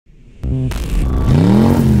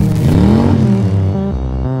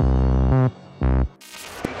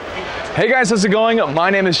Hey guys, how's it going?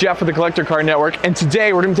 My name is Jeff with the Collector Car Network, and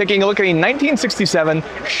today we're going to be taking a look at a 1967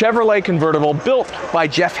 Chevrolet Convertible built by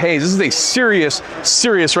Jeff Hayes. This is a serious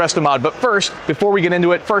Restomod, but first, before we get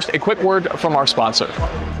into it, first a quick word from our sponsor.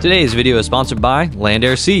 Today's video is sponsored by Land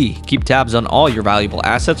Air Sea. Keep tabs on all your valuable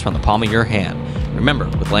assets from the palm of your hand. Remember,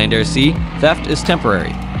 with Land Air Sea, theft is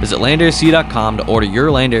temporary. Visit landairSea.com to order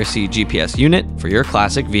your Land Air Sea GPS unit for your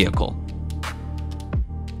classic vehicle.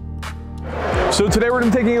 So today we're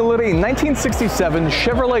going to be taking a look at a 1967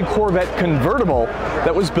 Chevrolet Corvette Convertible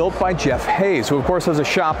that was built by Jeff Hayes, who of course has a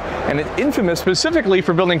shop and is infamous specifically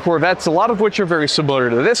for building Corvettes, a lot of which are very similar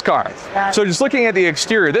to this car. So just looking at the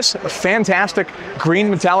exterior, this fantastic green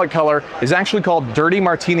metallic color is actually called Dirty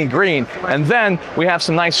Martini Green, and then we have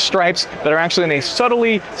some nice stripes that are actually in a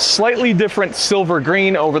subtly, slightly different silver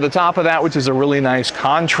green over the top of that, which is a really nice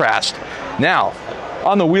contrast. Now,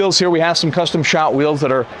 on the wheels here, we have some custom shot wheels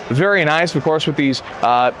that are very nice, of course, with these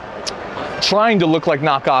trying to look like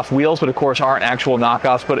knockoff wheels, but of course aren't actual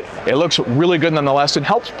knockoffs, but it looks really good nonetheless. It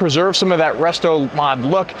helps preserve some of that Restomod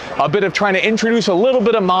look, a bit of trying to introduce a little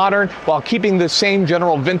bit of modern while keeping the same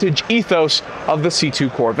general vintage ethos of the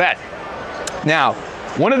C2 Corvette. Now,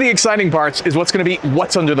 one of the exciting parts is what's going to be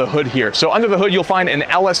what's under the hood here. So under the hood, you'll find an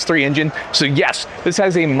LS3 engine. So yes, this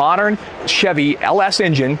has a modern Chevy LS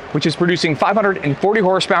engine, which is producing 540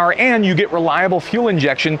 horsepower, and you get reliable fuel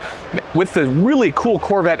injection with the really cool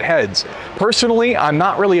Corvette heads. Personally, I'm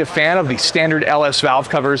not really a fan of the standard LS valve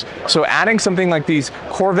covers, so adding something like these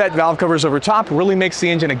Corvette valve covers over top really makes the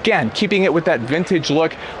engine, again, keeping it with that vintage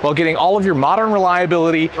look while getting all of your modern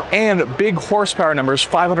reliability and big horsepower numbers,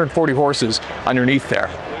 540 horses underneath there.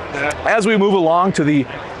 As we move along to the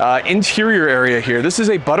interior area here, this is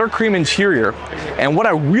a buttercream interior, and what I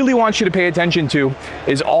really want you to pay attention to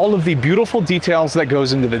is all of the beautiful details that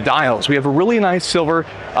goes into the dials. We have a really nice silver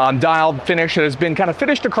dial finish that has been kind of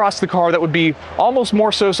finished across the car that would be almost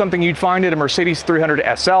more so something you'd find in a Mercedes 300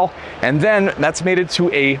 SL, and then that's made it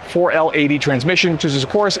to a 4L80 transmission, which is, of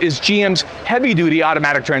course, is GM's heavy-duty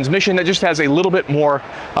automatic transmission that just has a little bit more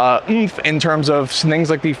oomph in terms of things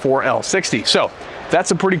like the 4L60. So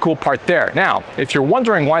that's a pretty cool part there. Now, if you're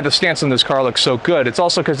wondering why the stance on this car looks so good, it's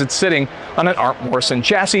also because it's sitting on an Art Morrison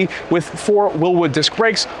chassis with 4 Willwood disc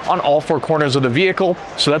brakes on all 4 corners of the vehicle.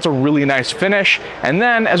 So that's a really nice finish. And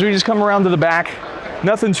then as we just come around to the back,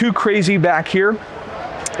 nothing too crazy back here.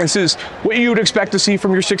 This is what you would expect to see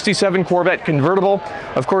from your 67 Corvette Convertible.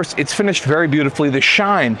 Of course, it's finished very beautifully. The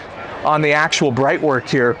shine on the actual bright work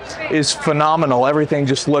here is phenomenal. Everything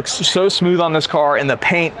just looks so smooth on this car, and the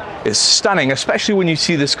paint is stunning, especially when you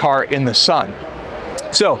see this car in the sun.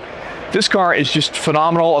 So this car is just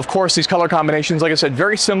phenomenal. Of course, these color combinations, like I said,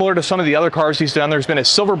 very similar to some of the other cars he's done. There's been a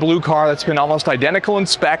silver blue car that's been almost identical in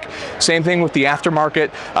spec. Same thing with the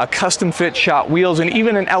aftermarket, custom fit shot wheels, and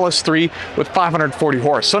even an LS3 with 540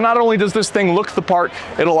 horse. So not only does this thing look the part,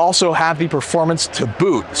 it'll also have the performance to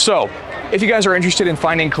boot. So if you guys are interested in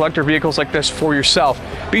finding collector vehicles like this for yourself,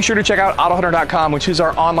 be sure to check out AutoHunter.com, which is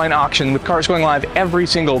our online auction with cars going live every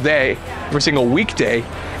single day, every single weekday.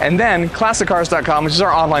 And then ClassicCars.com, which is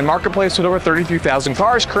our online marketplace with over 33,000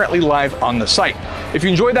 cars currently live on the site. If you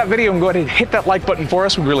enjoyed that video, go ahead and hit that like button for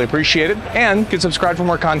us. We'd really appreciate it. And get subscribed for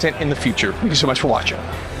more content in the future. Thank you so much for watching.